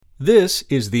This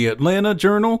is the Atlanta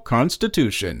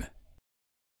Journal-Constitution.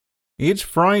 It's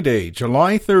Friday,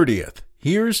 July 30th.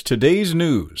 Here's today's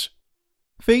news.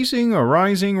 Facing a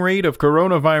rising rate of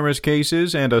coronavirus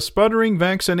cases and a sputtering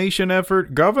vaccination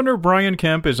effort, Governor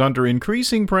Kemp is under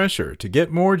increasing pressure to get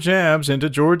more jabs into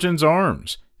Georgians'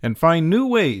 arms and find new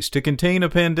ways to contain a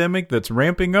pandemic that's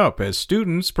ramping up as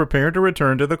students prepare to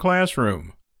return to the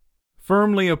classroom.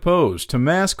 Firmly opposed to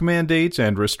mask mandates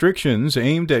and restrictions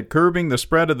aimed at curbing the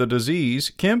spread of the disease,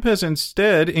 Kemp has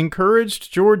instead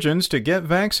encouraged Georgians to get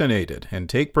vaccinated and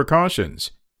take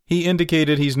precautions. He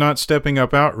indicated he's not stepping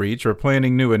up outreach or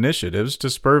planning new initiatives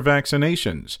to spur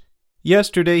vaccinations.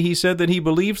 Yesterday, he said that he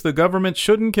believes the government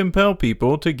shouldn't compel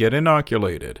people to get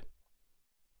inoculated.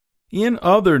 In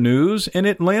other news, an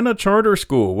Atlanta charter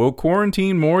school will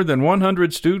quarantine more than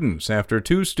 100 students after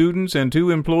 2 students and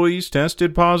 2 employees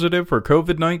tested positive for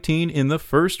COVID-19 in the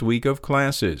first week of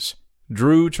classes.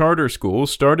 Drew Charter School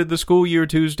started the school year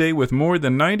Tuesday with more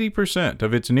than 90%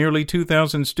 of its nearly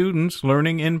 2,000 students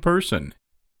learning in person.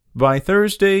 By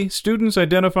Thursday, students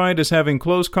identified as having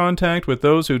close contact with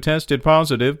those who tested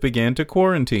positive began to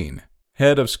quarantine.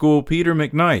 Head of school Peter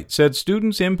McKnight said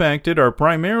students impacted are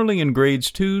primarily in grades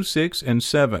 2, 6, and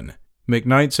 7.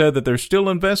 McKnight said that they're still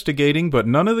investigating, but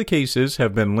none of the cases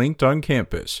have been linked on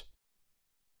campus.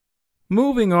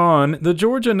 Moving on, the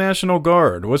Georgia National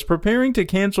Guard was preparing to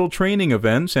cancel training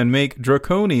events and make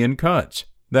draconian cuts.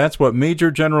 That's what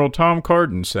Major General Tom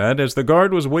Cardin said as the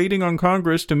Guard was waiting on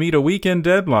Congress to meet a weekend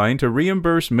deadline to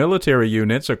reimburse military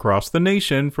units across the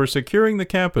nation for securing the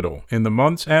Capitol in the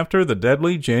months after the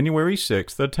deadly January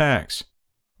 6th attacks.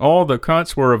 All the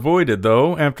cuts were avoided,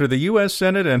 though, after the U.S.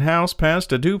 Senate and House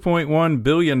passed a $2.1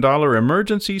 billion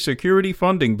emergency security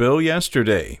funding bill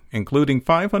yesterday, including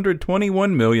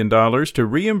 $521 million to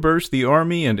reimburse the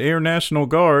Army and Air National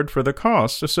Guard for the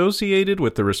costs associated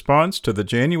with the response to the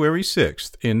January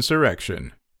 6th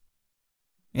insurrection.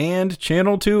 And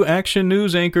Channel 2 Action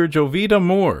News anchor Jovita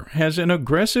Moore has an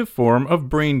aggressive form of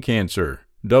brain cancer.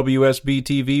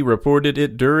 WSB-TV reported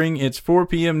it during its 4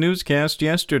 p.m. newscast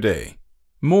yesterday.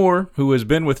 Moore, who has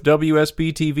been with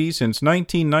WSB-TV since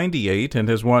 1998 and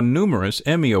has won numerous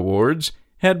Emmy Awards,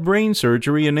 had brain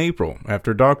surgery in April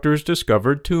after doctors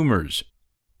discovered tumors.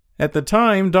 At the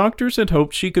time, doctors had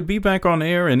hoped she could be back on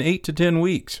air in 8 to 10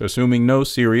 weeks, assuming no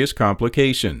serious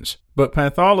complications. But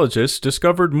pathologists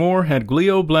discovered Moore had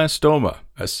glioblastoma,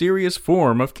 a serious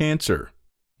form of cancer.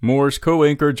 Moore's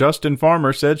co-anchor Justin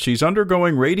Farmer said she's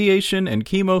undergoing radiation and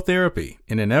chemotherapy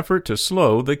in an effort to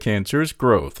slow the cancer's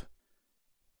growth.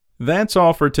 That's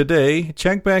all for today.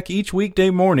 Check back each weekday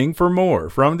morning for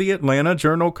more from the Atlanta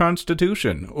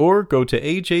Journal-Constitution or go to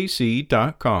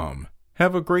ajc.com.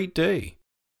 Have a great day.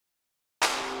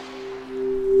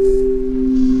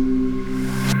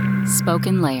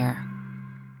 Spoken Layer.